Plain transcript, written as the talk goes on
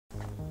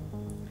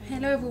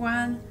Hello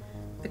everyone!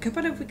 A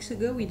couple of weeks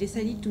ago we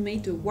decided to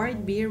make a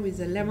white beer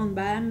with a lemon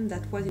balm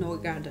that was in our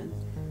garden.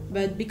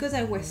 But because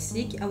I was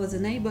sick, I was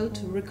unable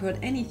to record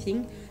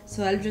anything,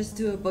 so I'll just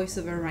do a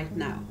voiceover right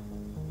now.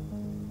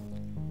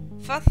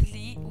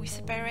 Firstly, we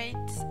separate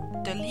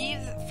the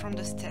leaves from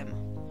the stem.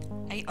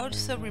 I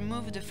also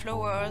remove the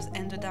flowers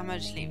and the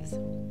damaged leaves.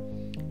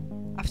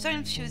 After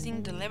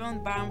infusing the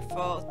lemon balm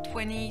for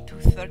 20 to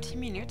 30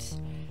 minutes,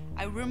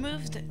 I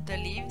removed the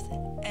leaves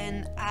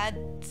and add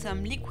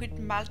some liquid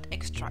malt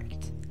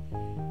extract.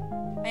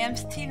 I am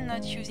still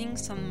not using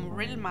some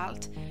real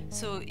malt,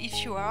 so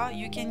if you are,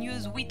 you can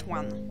use wheat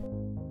one.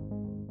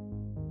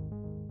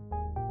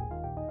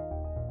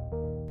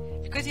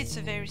 Because it's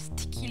a very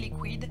sticky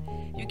liquid,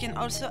 you can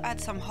also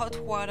add some hot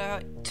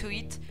water to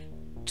it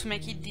to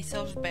make it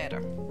dissolve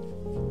better.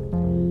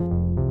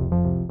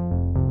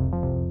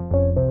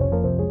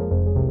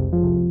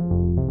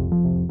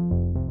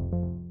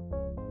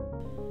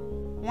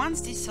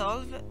 Once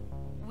dissolved,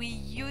 we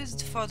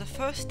used for the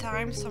first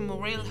time some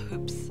real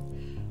hops.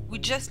 We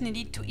just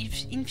needed to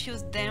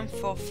infuse them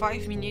for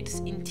 5 minutes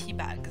in tea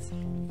bags.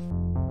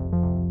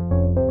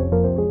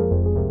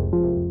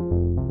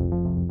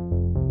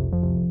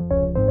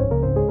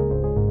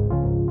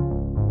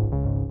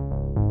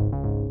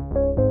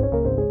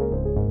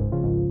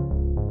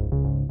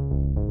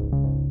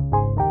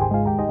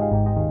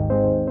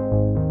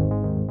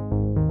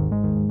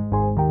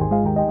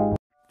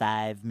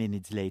 Five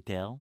minutes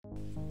later.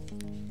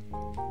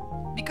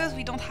 Because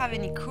we don't have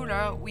any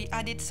cooler, we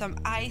added some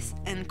ice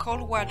and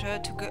cold water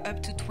to go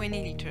up to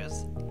 20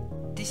 liters.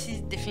 This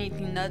is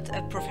definitely not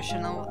a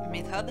professional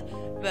method,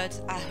 but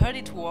I heard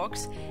it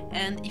works,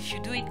 and if you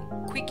do it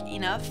quick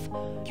enough,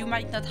 you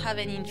might not have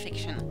any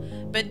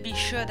infection. But be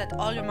sure that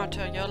all your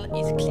material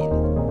is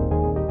clean.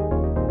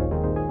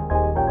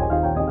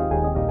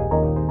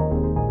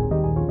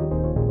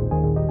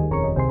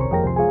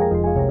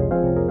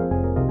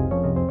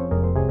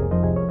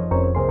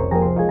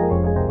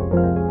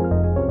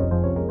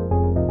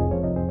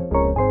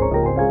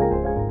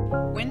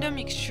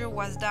 Mixture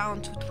was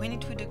down to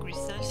 22 degrees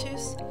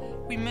Celsius,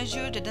 we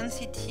measured the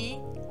density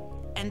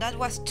and that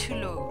was too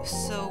low,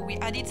 so we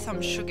added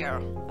some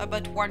sugar,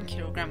 about 1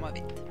 kilogram of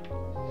it.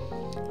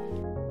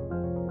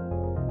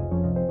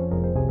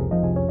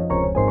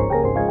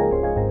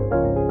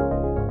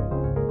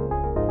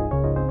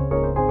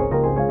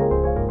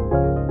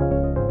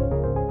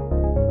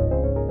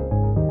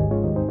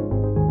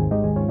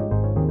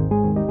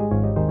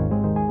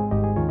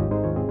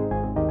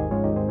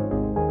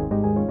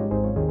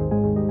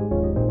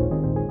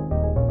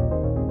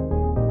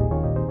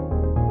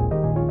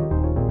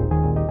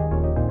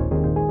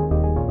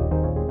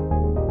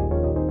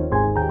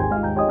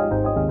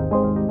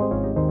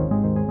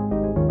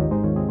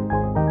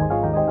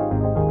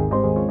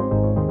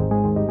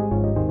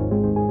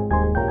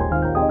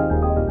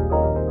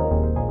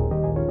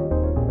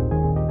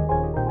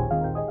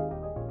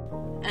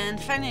 And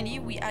finally,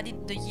 we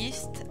added the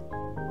yeast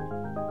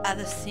at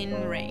a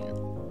thin rain.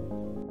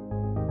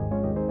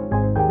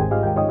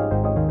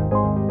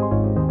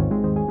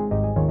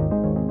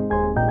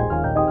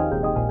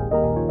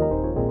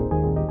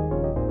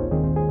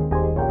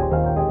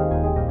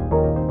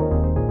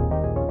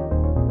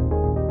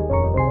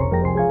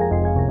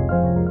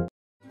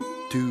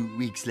 Two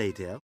weeks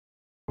later.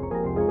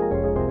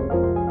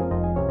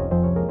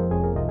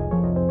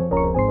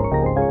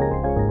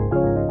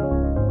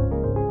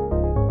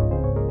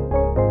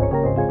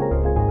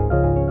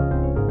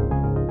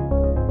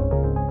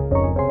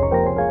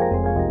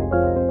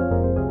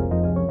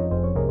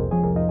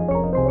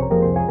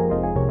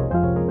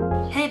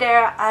 Hey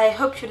there, I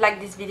hope you liked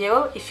this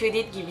video. If you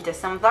did, give it a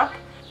thumbs up.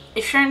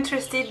 If you're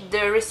interested,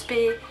 the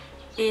recipe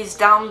is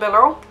down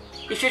below.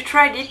 If you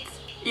tried it,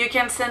 you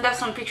can send us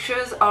some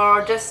pictures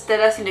or just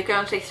tell us in the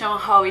comment section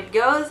how it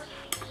goes.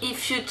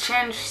 If you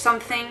change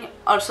something,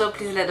 also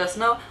please let us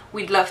know.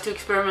 We'd love to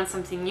experiment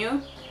something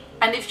new.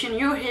 And if you're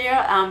new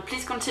here,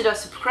 please consider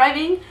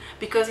subscribing,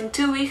 because in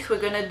 2 weeks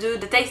we're gonna do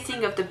the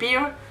tasting of the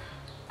beer.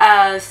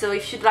 So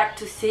if you'd like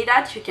to see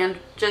that, you can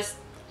just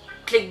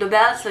click the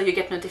bell so you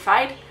get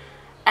notified.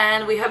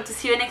 And we hope to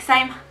see you next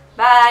time.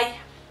 Bye!